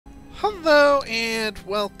Hello and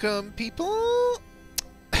welcome, people!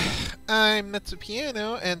 I'm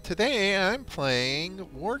Metsupiano, and today I'm playing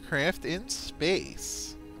Warcraft in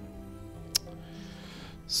Space.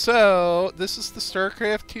 So, this is the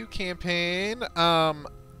Starcraft II campaign.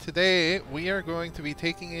 Today we are going to be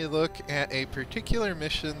taking a look at a particular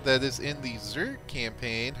mission that is in the Zerg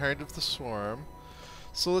campaign, Heart of the Swarm.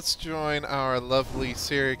 So let's join our lovely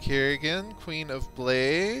Sarah Kerrigan, Queen of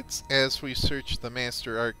Blades, as we search the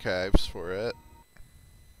Master Archives for it.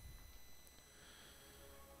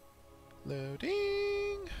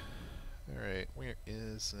 Loading! Alright, where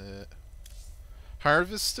is it?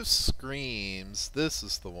 Harvest of Screams. This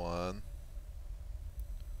is the one.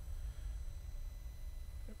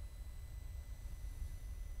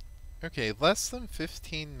 Okay, less than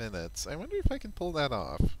 15 minutes. I wonder if I can pull that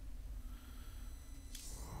off.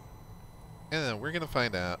 And we're gonna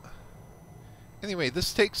find out. Anyway,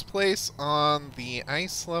 this takes place on the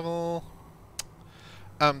ice level,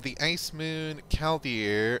 the Ice Moon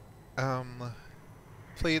Caldeir.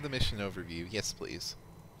 Play the mission overview. Yes, please.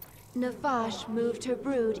 Nafash moved her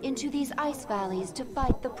brood into these ice valleys to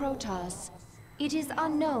fight the Protoss. It is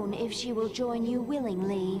unknown if she will join you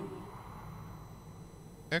willingly.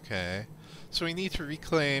 Okay. So we need to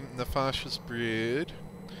reclaim Nafash's brood.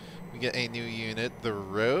 We get a new unit, the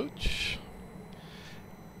Roach.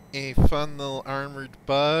 A fun little armored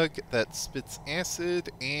bug that spits acid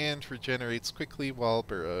and regenerates quickly while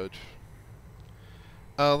burrowed.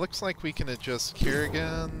 Looks like we can adjust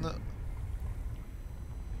Kerrigan.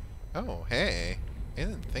 Oh, hey. I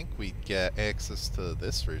didn't think we'd get access to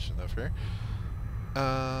this version of her.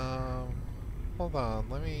 Hold on,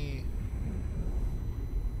 let me...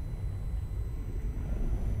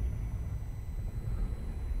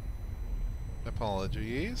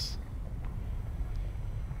 Apologies.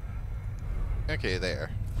 Okay,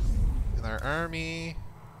 there. In our army,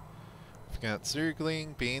 we've got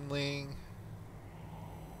Zergling, Baneling,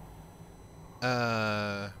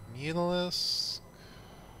 Mutalisk,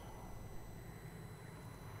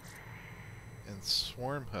 and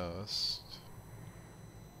Swarm Host.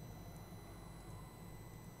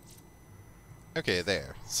 Okay,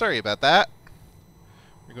 there. Sorry about that.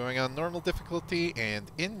 We're going on normal difficulty, and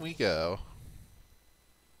in we go.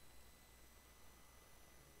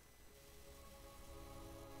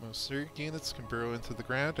 Most Zerg units can burrow into the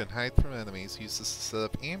ground and hide from enemies. Use this to set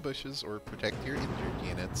up ambushes or protect your injured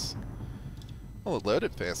units. Well, it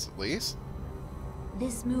loaded fast at least.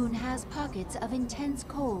 This moon has pockets of intense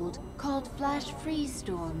cold, called flash freeze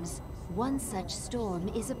storms. One such storm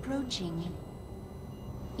is approaching.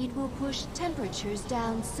 It will push temperatures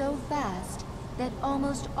down so fast that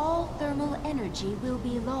almost all thermal energy will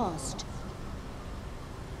be lost.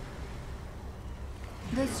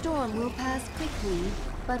 The storm will pass quickly,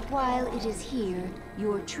 but while it is here,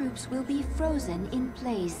 your troops will be frozen in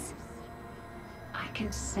place. I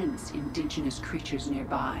can sense indigenous creatures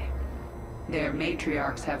nearby. Their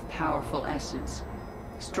matriarchs have powerful essence,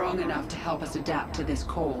 strong enough to help us adapt to this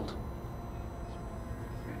cold.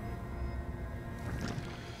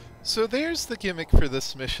 So there's the gimmick for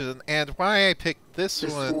this mission, and why I picked this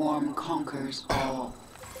one... The swarm conquers all.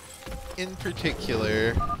 In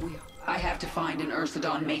particular... I have to find an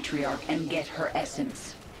Ursadon matriarch and get her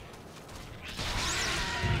essence.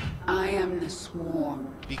 I am the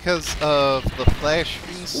swarm. Because of the flash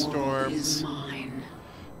freeze storms, is mine.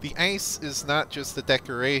 The ice is not just a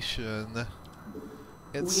decoration.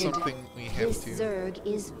 It's something we have This to... Zerg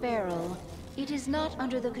is feral. It is not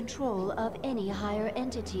under the control of any higher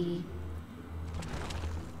entity.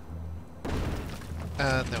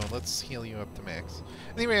 No, let's heal you up to max.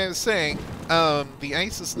 Anyway, I was saying, the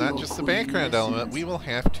ice is not just a background element. We will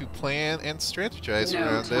have to plan and strategize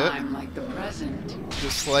around it. No time like the present.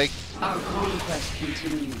 Just like... Our conquest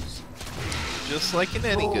continues. Just like in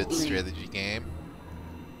any good strategy game.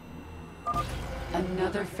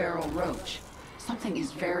 Another feral roach. Something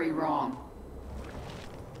is very wrong.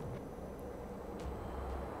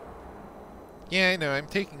 Yeah, I know, I'm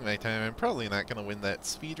taking my time. I'm probably not going to win that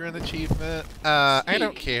speedrun achievement. I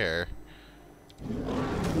don't care.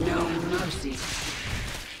 No mercy.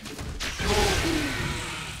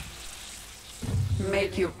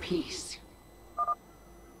 Make your peace.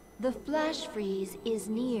 The flash freeze is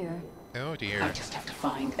near. Oh dear. I just have to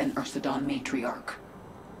find an Ursadon matriarch.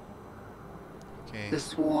 Okay. The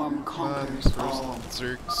swarm conquers all.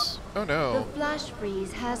 Zergs. Oh no. The flash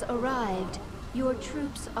freeze has arrived. Your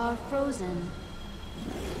troops are frozen.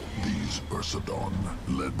 These Ursadon,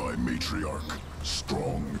 led by Matriarch,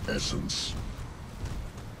 strong essence.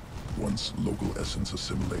 Once local essence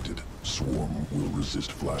assimilated, Swarm will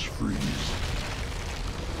resist flash freeze.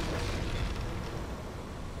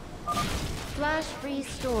 Flash freeze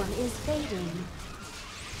storm is fading.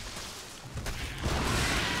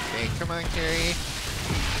 Okay, come on, Kerry.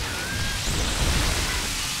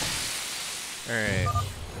 Alright.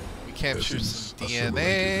 We captured some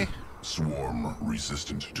DNA. Swarm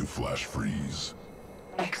resistant to flash freeze.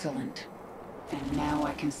 Excellent. And now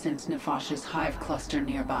I can sense Nefash's hive cluster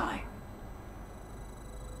nearby.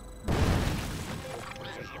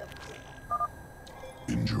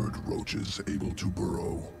 Injured roaches able to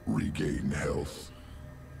burrow, regain health.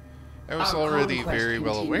 I was Our already conquest very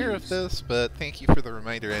well aware of continues. this, but thank you for the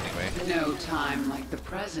reminder anyway. No time like the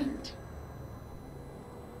present.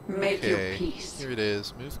 Make your Okay, peace. here it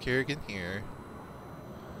is. Move Kerrigan here.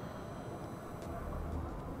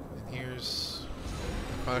 And here's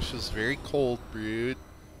Pasha's very cold brood.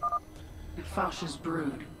 Nefash's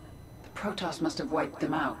brood. The Protoss must have wiped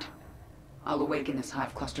them out. I'll awaken this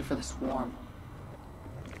hive cluster for the swarm.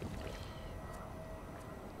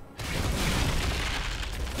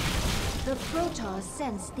 The Protoss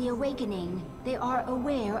sense the awakening. They are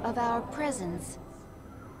aware of our presence.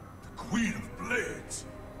 Queen of Blades!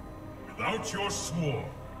 Without your swarm,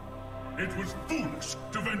 it was foolish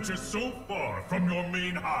to venture so far from your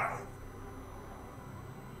main hive.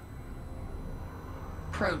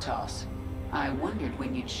 Protoss. I wondered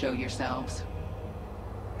when you'd show yourselves.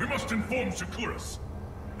 We must inform Shakuras.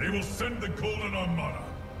 They will send the Golden Armada.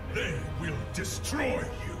 They will destroy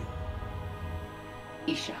you.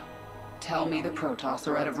 Isha, tell me the Protoss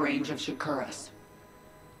are out of range of Shakuras.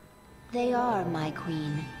 They are, my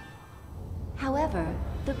queen. However,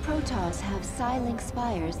 the Protoss have psi-link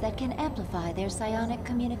spires that can amplify their psionic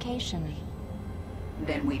communication.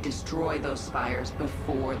 Then we destroy those spires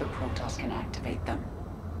before the Protoss can activate them.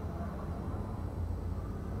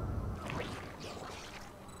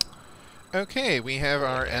 Okay, we have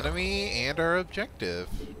our enemy and our objective.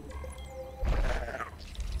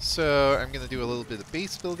 So, I'm gonna do a little bit of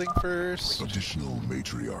base building first. Additional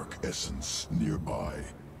matriarch essence nearby.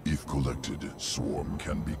 If collected, Swarm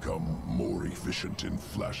can become more efficient in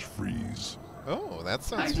flash freeze. Oh, that I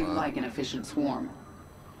sounds do fun. like an efficient swarm.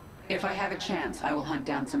 If I have a chance, I will hunt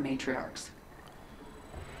down some matriarchs.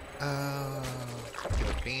 Get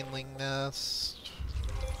a baneling nest.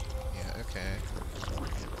 Yeah, okay.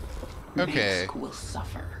 Okay. Mask will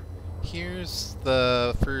suffer. Here's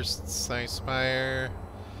the first Psi Spire.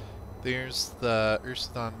 There's the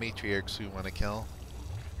Ursidon matriarchs we want to kill.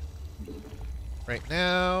 Right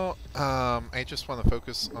now, I just want to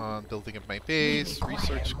focus on building up my base,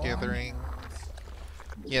 research gathering.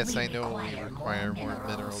 Yes, I know we require more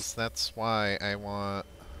minerals. That's why I want...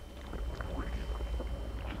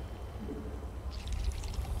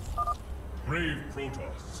 Brave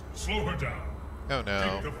Protoss, slow her down. Oh no.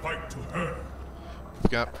 Take the fight to her.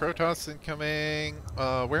 We've got Protoss incoming.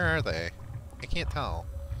 Where are they? I can't tell.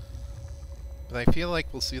 But I feel like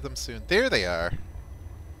we'll see them soon. There they are!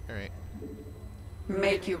 Alright.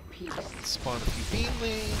 Make your peace. Spawn a few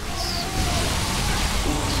banelings.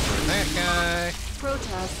 Destroy that guy.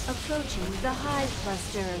 Protoss approaching the hive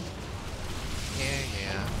cluster.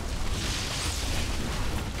 Yeah.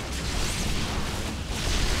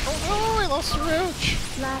 Oh no, I lost a roach!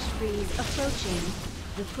 Flash freeze approaching.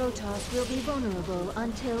 The Protoss will be vulnerable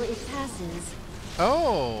until it passes.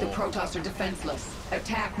 Oh! The Protoss are defenseless.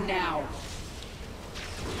 Attack now.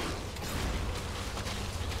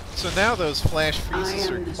 So now those flash freezes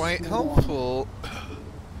I are am the quite swarm. helpful.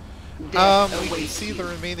 Death We can awaits see you. the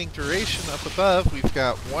remaining duration up above. We've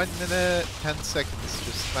got 1 minute, 10 seconds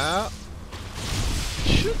just about.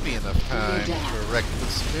 Should be enough time to wreck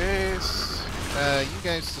this base. You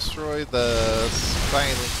guys destroy the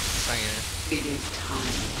Spyling Fire. It is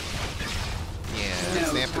time. Yeah, No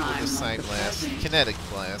zap it with time a like side the blast. present. Kinetic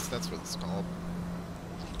blast, that's what it's called.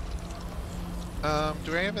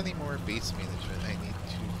 Do I have any more base management I need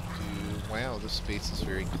to do? Wow, this space is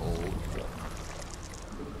very cold. Get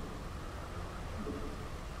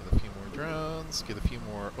a few more drones, get a few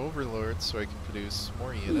more overlords so I can produce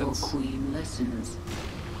more Your units. queen listens.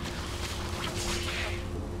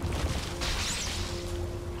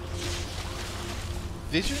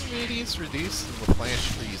 Vision radius reduced in the flash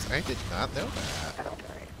freeze. I did not know that.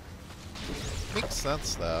 Makes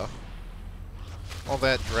sense though. All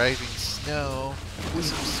that driving snow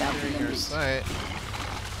is obscuring our sight.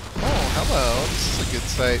 Oh, hello. This is a good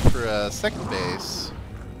site for a second base.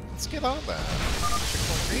 Let's get on that.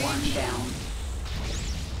 Checkpoint One range. down.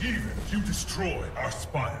 Even if you destroy our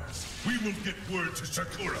spires, we will get word to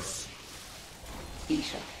Shakuras.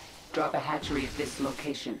 Isha, drop a hatchery at this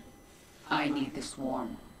location. I need the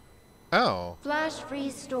swarm. Oh, Flash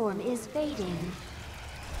freeze storm is fading.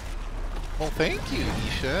 Well, thank you,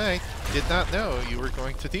 Isha. I did not know you were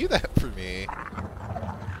going to do that for me.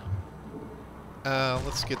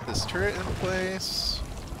 Let's get this turret in place.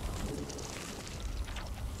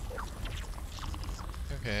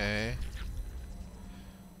 Okay.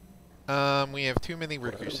 We have too many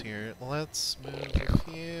workers here. Let's move a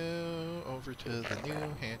few over to the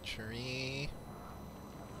new hatchery.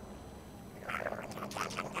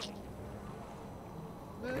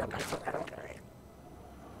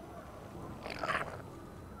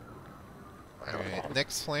 Alright,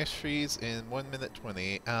 next flash freeze in 1 minute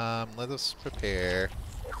 20. Let us prepare.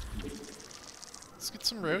 Let's get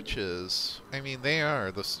some roaches. I mean, they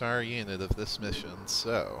are the star unit of this mission,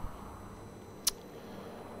 so...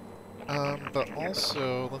 but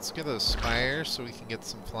also, let's get a spire so we can get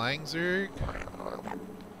some flying Zerg. An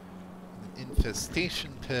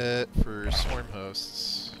infestation pit for swarm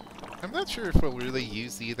hosts. I'm not sure if we'll really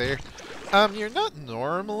use either. You're not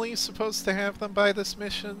normally supposed to have them by this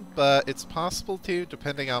mission, but it's possible to,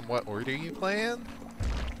 depending on what order you play in.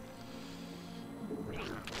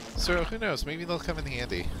 So, who knows, maybe they'll come in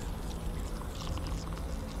handy.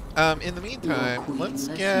 In the meantime, let's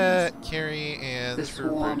get Carrie and her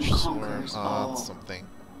Roach Swarm on something.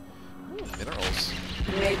 Ooh, minerals.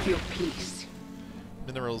 Make your peace.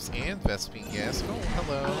 Minerals and Vespine gas. Oh,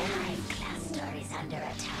 hello.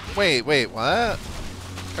 Wait, what?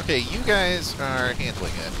 Okay, you guys are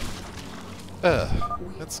handling it. Ugh,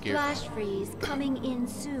 that's scary. Flash freeze coming in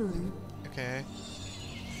soon. Okay.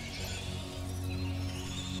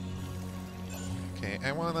 Okay,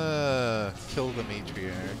 I wanna kill the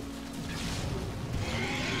matriarch.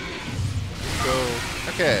 Go.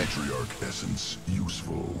 Okay. Matriarch essence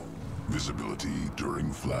useful. Visibility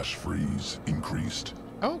during flash freeze increased.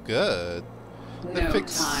 Oh, good. That No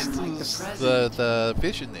fixes time like the present. the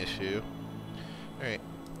vision issue. Alright.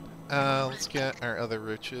 Let's get our other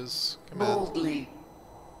roaches. Come on. Boldly.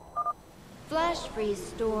 Flash freeze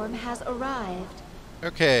storm has arrived.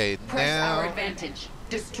 Okay, Press our now... advantage.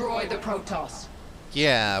 Destroy the Protoss.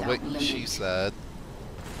 Yeah, Without what she limit. said.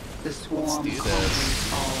 The swarm Let's do conquers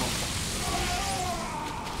this. all.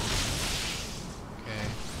 Okay.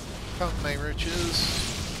 Come, my roaches.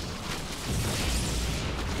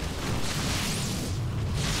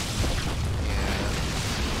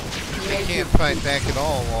 They can't fight back at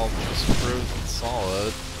all while just frozen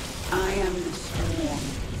solid. I am the swarm.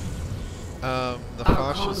 Our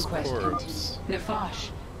Nefash's conquest corpse. continues.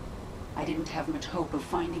 Nefash, I didn't have much hope of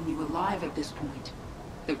finding you alive at this point.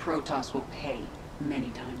 The Protoss will pay many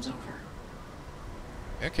times over.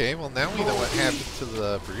 Okay, well now we know what happened to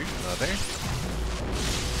the brood mother.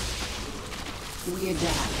 We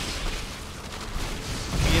adapt.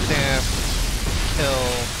 We adapt, kill,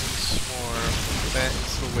 swarm. That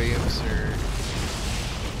is the way of Zerg.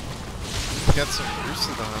 We've got some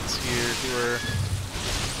Ursidons here who are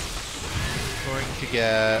going to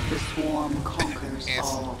get The swarm conquers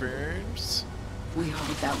acid all. burns. We are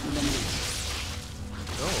without limit.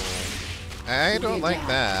 Oh, I don't like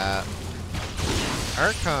that.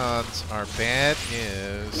 Archons are bad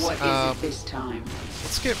news. What is it this time?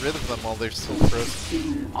 Let's get rid of them while they're still frozen.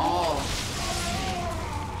 Consume all.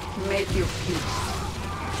 Make your peace.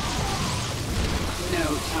 No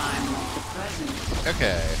time like the present.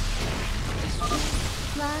 Okay.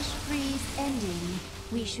 Flash freeze ending.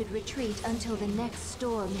 We should retreat until the next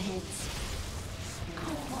storm hits.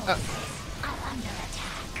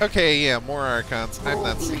 Okay, yeah, more Archons. I'm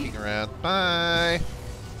not sticking around. Bye.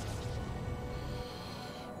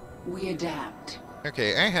 We adapt.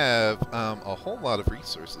 Okay, I have a whole lot of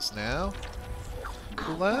resources now.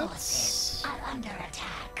 Let's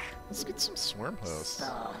get some swarm hosts.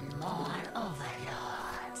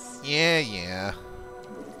 Yeah.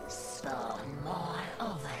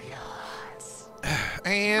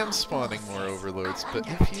 I am spawning more overlords, but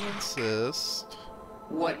if you insist.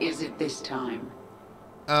 What is it this time?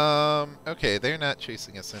 Okay, they're not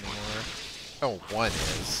chasing us anymore. Oh, one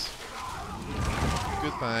is.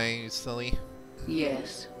 Goodbye, you silly.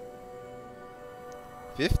 Yes.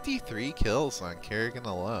 53 kills on Kerrigan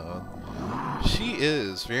alone. She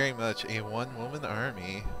is very much a one-woman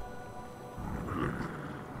army.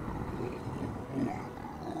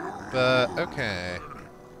 But, okay.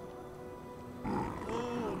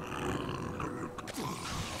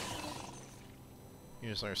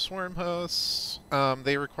 Here's our swarm hosts.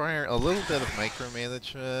 They require a little bit of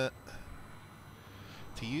micromanagement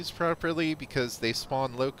to use properly because they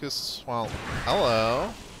spawn locusts while...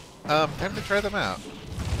 Hello! Time to try them out.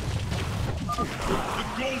 The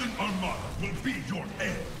Golden Armada will be your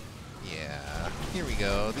end. Yeah, here we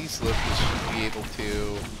go. These locusts should be able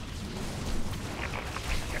to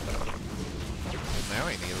now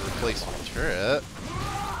I need a replacement turret.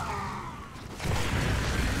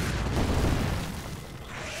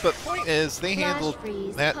 But point is, they handled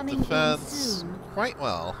that defense quite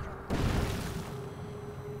well.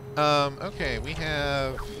 Okay, we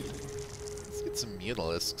have... Let's get some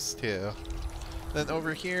mutalisks, too. Then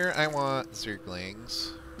over here, I want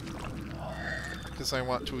Zerglings. Because I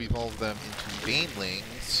want to evolve them into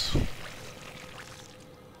Banelings.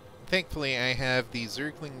 Thankfully, I have the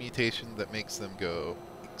Zergling mutation that makes them go...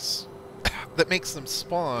 that makes them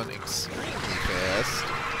spawn extremely fast.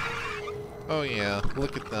 Oh yeah,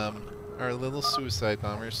 look at them. Our little suicide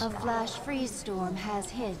bombers. A flash freeze storm has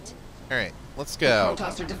hit. Alright, let's go. The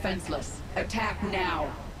Protoss are defenseless. Attack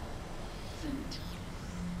now.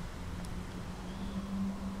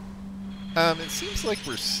 It seems like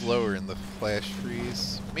we're slower in the flash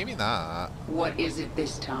freeze. Maybe not. What is it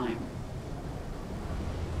this time?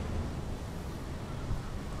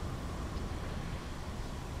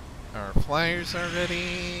 Our flyers are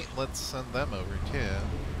ready. Let's send them over too.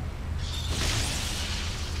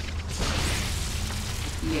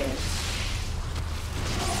 Yes.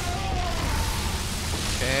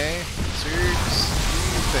 Okay, Zergs, do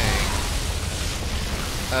your thing.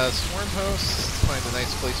 Swarm hosts, find a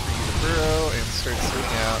nice place for you to burrow and start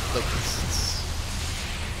sending out locusts.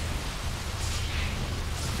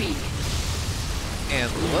 Speak. And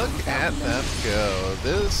look at them go.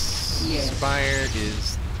 This spire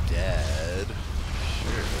is dead.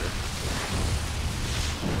 Sure.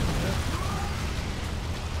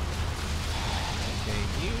 Okay,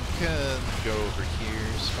 you can go over here,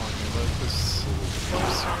 spawn your locusts a little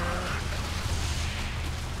closer.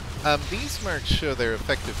 These marks show their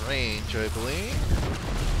effective range, I believe.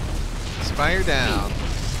 Spire down.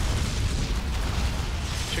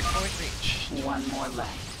 Checkpoint reached. One more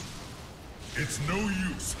left. It's no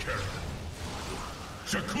use, Kerrigan.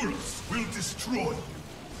 Shakuras will destroy you.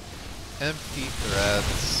 Empty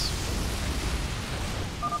threats.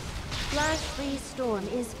 Flash freeze storm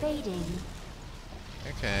is fading.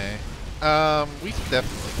 Okay. We can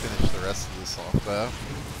definitely finish the rest of this off, though.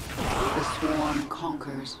 The swarm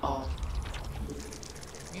conquers all.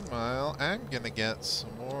 Meanwhile, I'm gonna get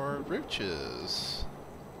some more roaches.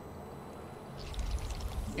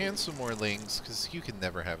 And some more lings, because you can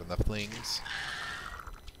never have enough lings.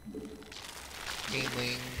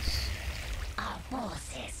 Banelings. Our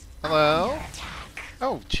forces. Hello?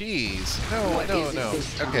 Oh, jeez. No, no.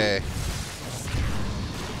 Okay.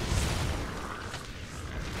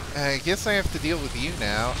 I guess I have to deal with you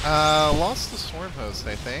now. Lost the swarm host,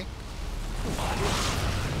 I think.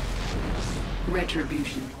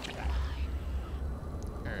 Retribution.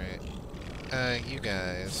 Alright. You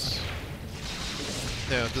guys.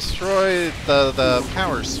 No, destroy the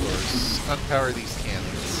power source. Unpower these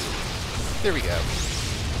cannons. There we go.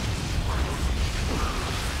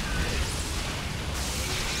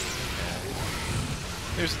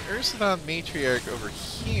 There's an Ursidon Matriarch over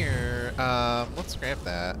here. Let's grab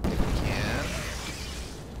that if we can.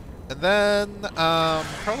 And then,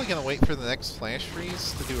 probably gonna wait for the next flash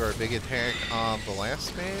freeze to do our big attack on the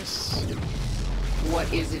last base.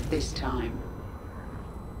 What is it this time?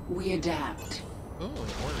 We adapt. Ooh,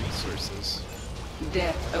 more resources.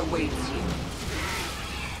 Death awaits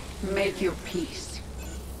you. Make your peace.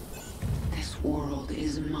 This world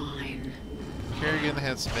is mine. Kerrigan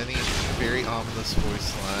has many very ominous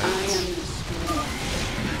voice I am lines. the swarm.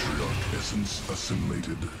 Matriarch essence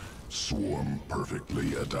assimilated. Swarm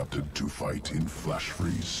perfectly adapted to fight in flash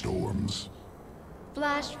freeze storms.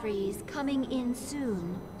 Flash freeze coming in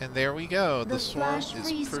soon. And there we go. The swarm flash is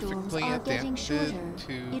freeze storms perfectly are getting adapted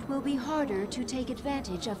shorter. to... It will be harder to take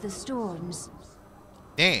advantage of the storms.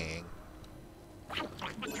 Dang.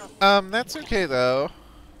 That's okay though.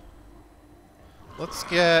 Let's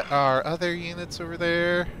get our other units over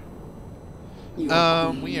there. We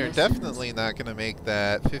are definitely not gonna make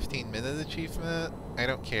that 15-minute achievement. I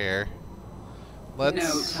don't care.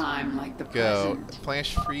 Let's no time like the go. present.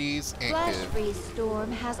 Flash freeze and Flash good. freeze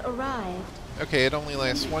storm has arrived. Okay, it only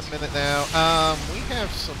lasts 1 minute now. We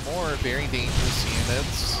have some more very dangerous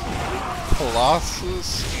units.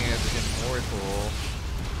 Colossus and Immortal.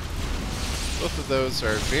 Both of those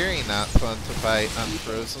are very not fun to fight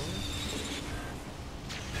unfrozen.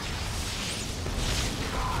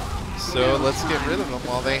 So let's get rid of them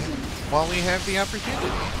while we have the opportunity.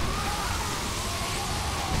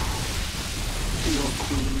 Your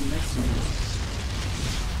queen listens.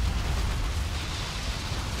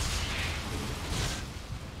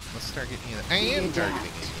 Let's target unit. I am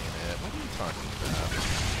targeting a unit. What are you talking about?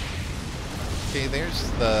 Okay, there's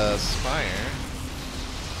the spire.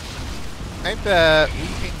 I bet we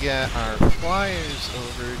can get our flyers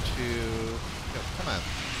over to... No, Come on.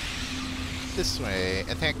 This way.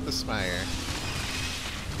 Attack the spire.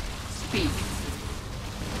 Speak.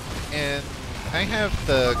 And I have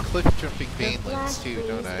the cliff jumping banelings too,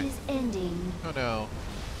 don't I? Is ending. Oh no.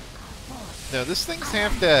 No, this thing's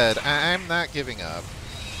half dead. I'm not giving up.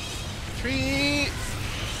 Retreat!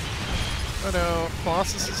 Oh no,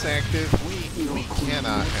 Colossus is active. We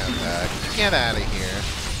cannot have that. Get out of here.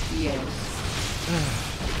 Yes.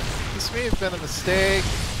 This may have been a mistake.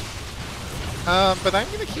 But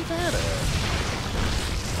I'm gonna keep at it.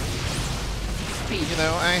 Speak. You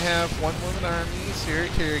know, I have one woman army, Sarah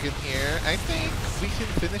Kerrigan here. I think we can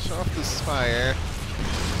finish off this spire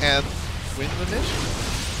and win the mission.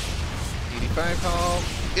 85 hull.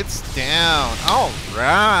 It's down.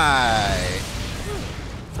 Alright.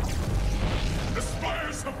 The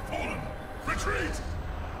spires have fallen! Retreat!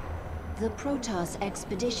 The Protoss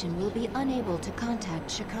expedition will be unable to contact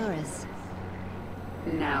Shakuras.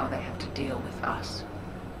 Now they have to deal with us.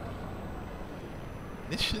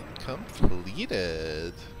 Mission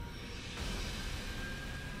completed.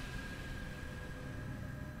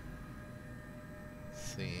 Let's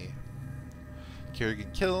see.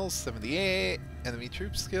 Kerrigan kills 78. Enemy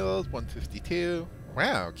troops killed 152.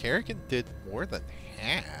 Wow, Kerrigan did more than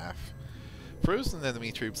half. Frozen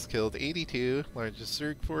enemy troops killed 82. Largest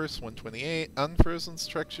Zerg force 128. Unfrozen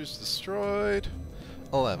structures destroyed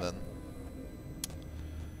 11.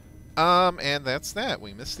 And that's that.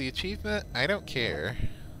 We missed the achievement. I don't care.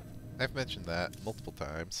 I've mentioned that multiple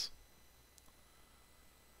times.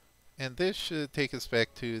 And this should take us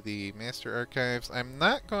back to the Master Archives. I'm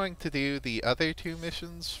not going to do the other two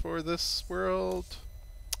missions for this world.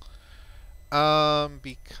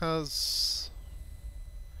 Because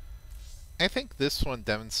I think this one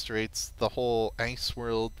demonstrates the whole Ice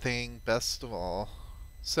World thing best of all.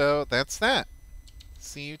 So that's that.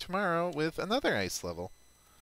 See you tomorrow with another ice level.